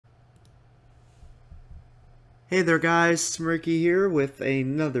Hey there guys, Smirky here with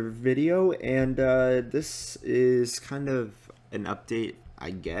another video, and this is kind of an update, I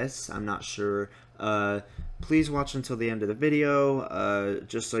guess. I'm not sure. Please watch until the end of the video,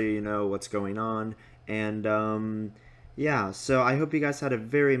 just so you know what's going on. And yeah, so I hope you guys had a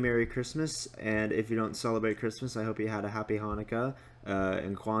very Merry Christmas, and if you don't celebrate Christmas, I hope you had a Happy Hanukkah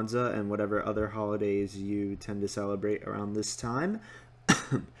and Kwanzaa and whatever other holidays you tend to celebrate around this time.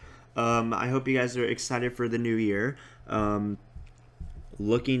 I hope you guys are excited for the new year.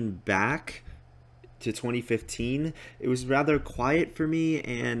 Looking back to 2015, it was rather quiet for me,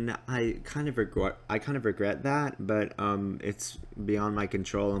 and I kind of regret that, but it's beyond my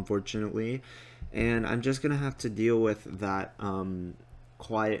control, unfortunately, and I'm just gonna have to deal with that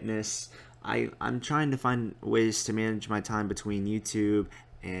quietness. I'm trying to find ways to manage my time between YouTube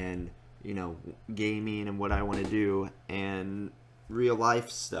and gaming and what I want to do, and real life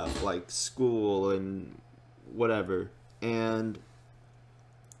stuff like school and whatever. And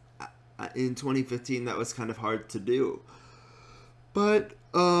in 2015, that was kind of hard to do. But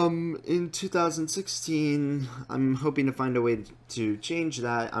in 2016, I'm hoping to find a way to change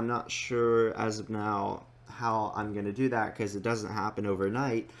that. I'm not sure as of now how I'm going to do that because it doesn't happen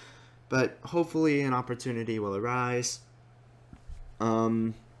overnight. But hopefully an opportunity will arise.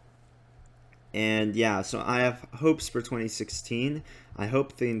 And yeah, so I have hopes for 2016. I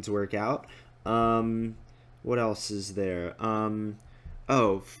hope things work out. What else is there?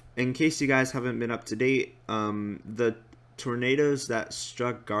 Oh, in case you guys haven't been up to date, the tornadoes that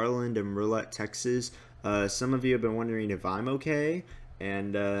struck Garland and Roulette, Texas, some of you have been wondering if I'm okay.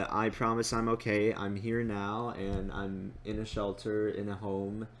 And I promise I'm okay. I'm here now, and I'm in a shelter, in a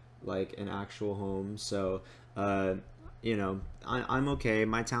home, like an actual home. So, I'm okay.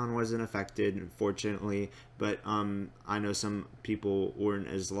 My town wasn't affected, fortunately, but I know some people weren't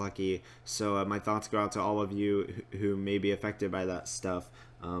as lucky. So my thoughts go out to all of you who may be affected by that stuff,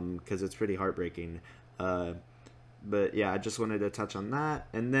 because it's pretty heartbreaking. But yeah, I just wanted to touch on that.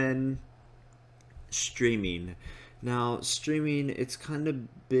 And then streaming. Now, streaming, it's kind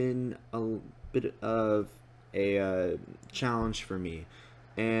of been a bit of a challenge for me.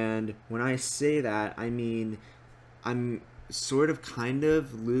 And when I say that, I mean I'm sort of kind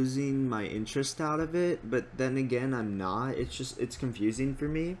of losing my interest out of it, but then again, I'm not. It's confusing for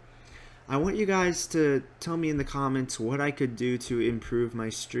me. I want you guys to tell me in the comments what I could do to improve my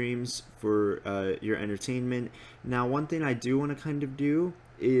streams for your entertainment. Now, one thing I do want to kind of do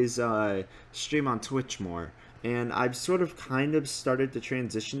is stream on Twitch more. And I've sort of kind of started to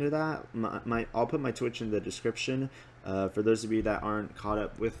transition to that. I'll put my Twitch in the description for those of you that aren't caught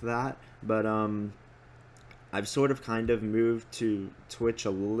up with that. But I've sort of kind of moved to Twitch a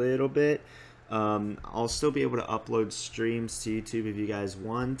little bit. I'll still be able to upload streams to YouTube if you guys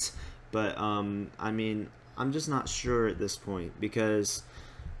want, but I mean, I'm just not sure at this point because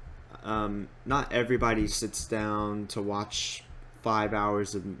not everybody sits down to watch 5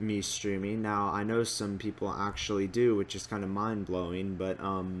 hours of me streaming. Now, I know some people actually do, which is kind of mind-blowing, but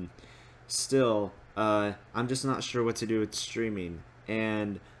still, I'm just not sure what to do with streaming.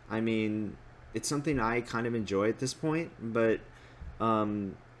 And I mean, it's something I kind of enjoy at this point, but I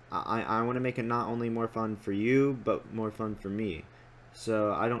want to make it not only more fun for you, but more fun for me.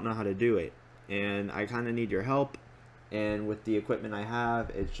 So I don't know how to do it, and I kind of need your help. And with the equipment I have,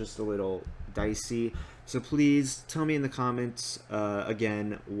 it's just a little dicey. So please tell me in the comments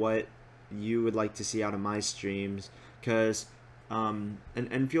again what you would like to see out of my streams, because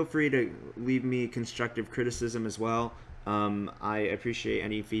and feel free to leave me constructive criticism as well. I appreciate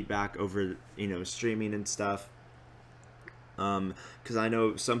any feedback over streaming and stuff, because I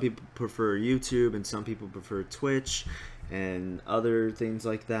know some people prefer YouTube and some people prefer Twitch and other things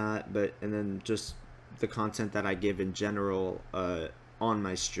like that, and then just the content that I give in general on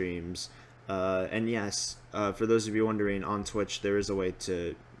my streams. And yes, for those of you wondering, on Twitch there is a way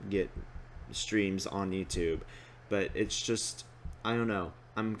to get streams on YouTube, but it's just, I don't know,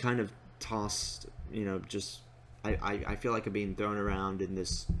 I'm kind of tossed, just I feel like I'm being thrown around in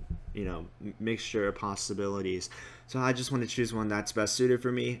this mixture of possibilities. So I just want to choose one that's best suited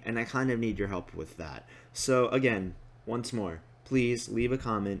for me, and I kind of need your help with that. So again, once more, please leave a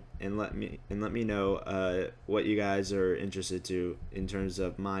comment and let me know what you guys are interested to in terms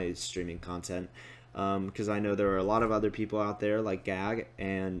of my streaming content, because I know there are a lot of other people out there like Gag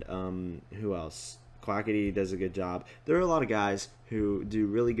and who else? Quackity does a good job. There are a lot of guys who do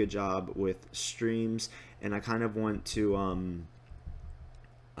really good job with streams, and I kind of want to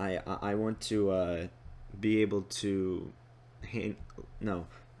I want to be able to no,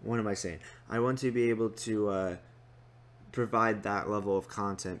 what am I saying? I want to be able to provide that level of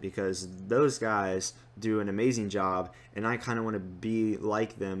content, because those guys do an amazing job, and I kind of want to be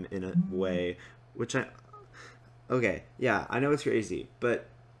like them in a way, which okay, yeah, I know it's crazy, but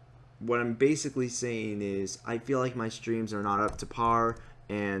what I'm basically saying is I feel like my streams are not up to par,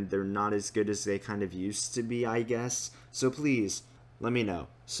 and they're not as good as they kind of used to be, I guess. So please let me know.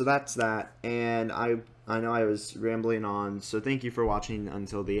 So that's that, and I know I was rambling on, so thank you for watching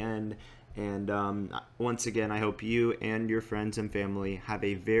until the end. And once again, I hope you and your friends and family have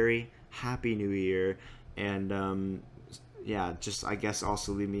a very happy new year. And yeah, just I guess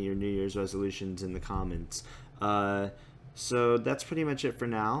also leave me your New Year's resolutions in the comments. So that's pretty much it for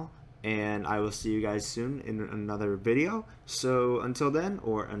now, and I will see you guys soon in another video. So until then,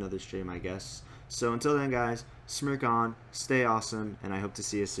 or another stream, I guess. So until then, guys, smirk on, stay awesome, and I hope to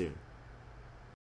see you soon.